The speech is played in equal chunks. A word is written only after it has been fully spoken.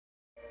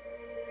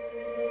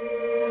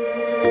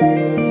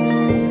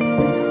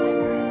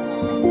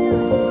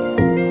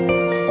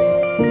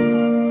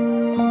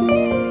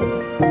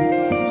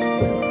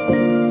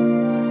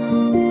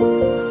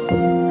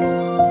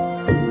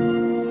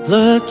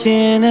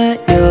at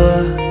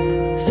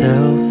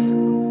yourself.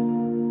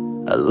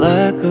 A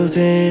lot goes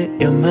in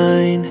your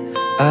mind.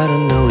 I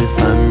don't know if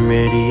I'm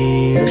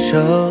ready to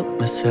show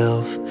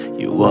myself.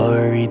 You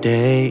worry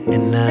day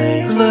and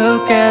night.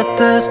 Look at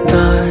the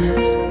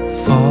stars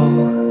fall.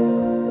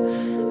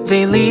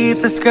 They leave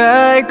the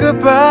sky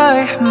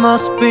goodbye.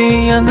 Must be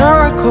an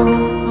oracle,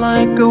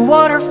 like a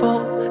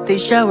waterfall. They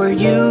shower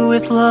you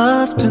with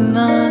love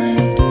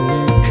tonight.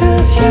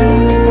 'Cause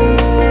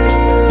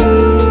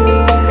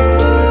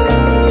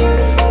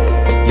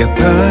you're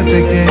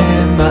perfect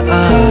in my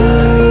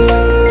eyes.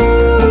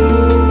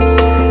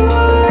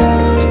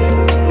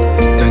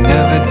 Don't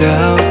ever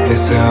doubt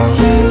yourself.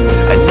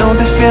 I know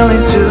that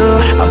feeling too.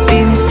 I've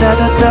been inside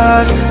the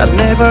dark. I've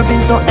never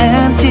been so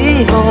empty,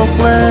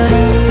 hopeless.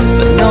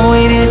 But no,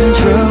 it isn't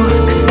true.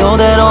 'Cause know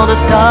that all the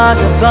stars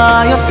are by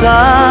your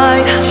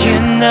side. You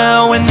know,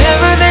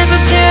 whenever there's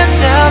a chance,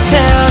 I'll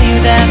tell you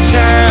that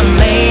you're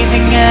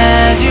amazing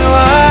as you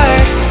are.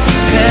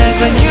 'Cause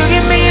when you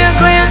give me a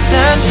glance,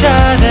 I'm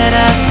sure that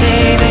I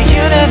see the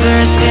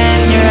universe in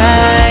your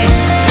eyes.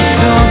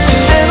 Don't you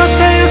ever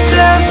tell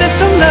yourself that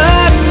you're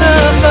not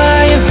enough.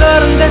 I am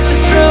certain that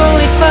you're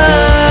truly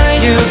fine.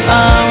 You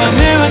are a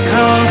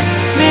miracle,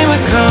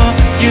 miracle.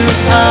 You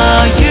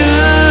are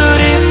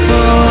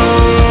beautiful.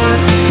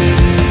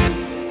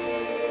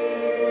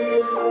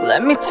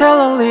 Let me tell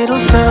a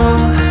little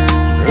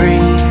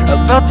story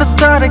about the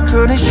star that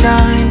couldn't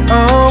shine.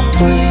 Oh,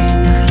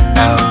 blink.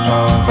 Out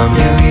of a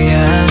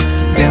million,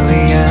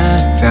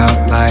 felt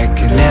like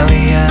an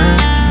alien.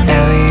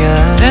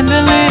 Then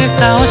the latest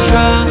I was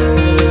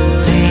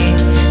surely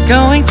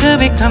going to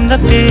become the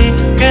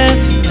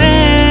biggest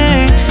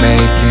thing.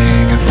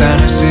 Making a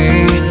fantasy,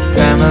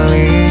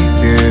 family,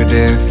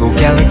 beautiful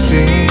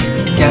galaxy.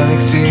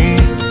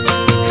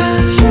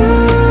 'Cause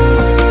you're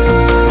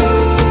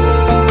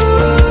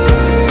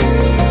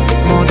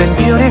more than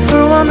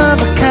beautiful, one of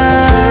a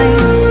kind.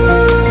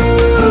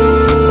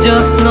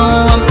 Just know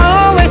I'm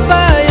always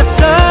by your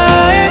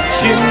side.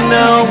 You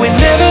know,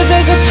 whenever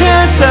there's a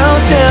chance,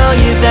 I'll tell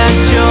you that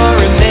you're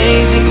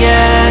amazing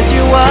as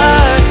you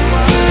are.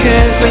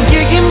 'Cause when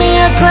you give me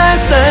a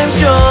glance, I'm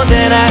sure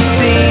that I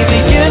see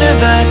the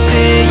universe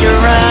in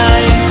your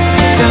eyes.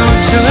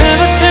 Don't you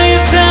ever tell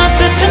yourself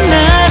that you're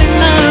not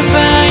enough.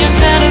 I am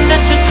certain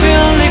that you're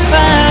truly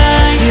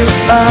fine. You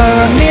are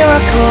a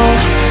miracle,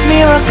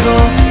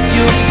 miracle.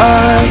 You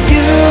are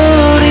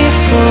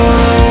beautiful.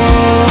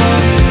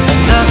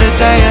 Another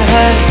day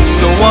ahead,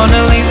 don't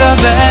wanna leave the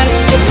bed.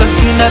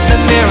 Looking at the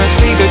mirror,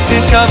 see the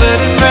tears covered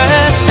in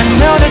red. I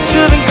know that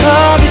you've been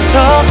cold this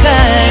whole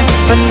time,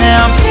 but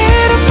now I'm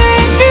here to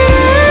make it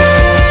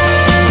right.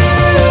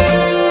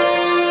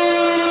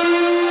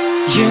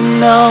 You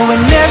know,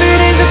 whenever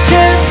there's a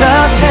chance,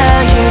 I'll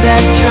tell you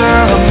that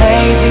you're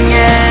amazing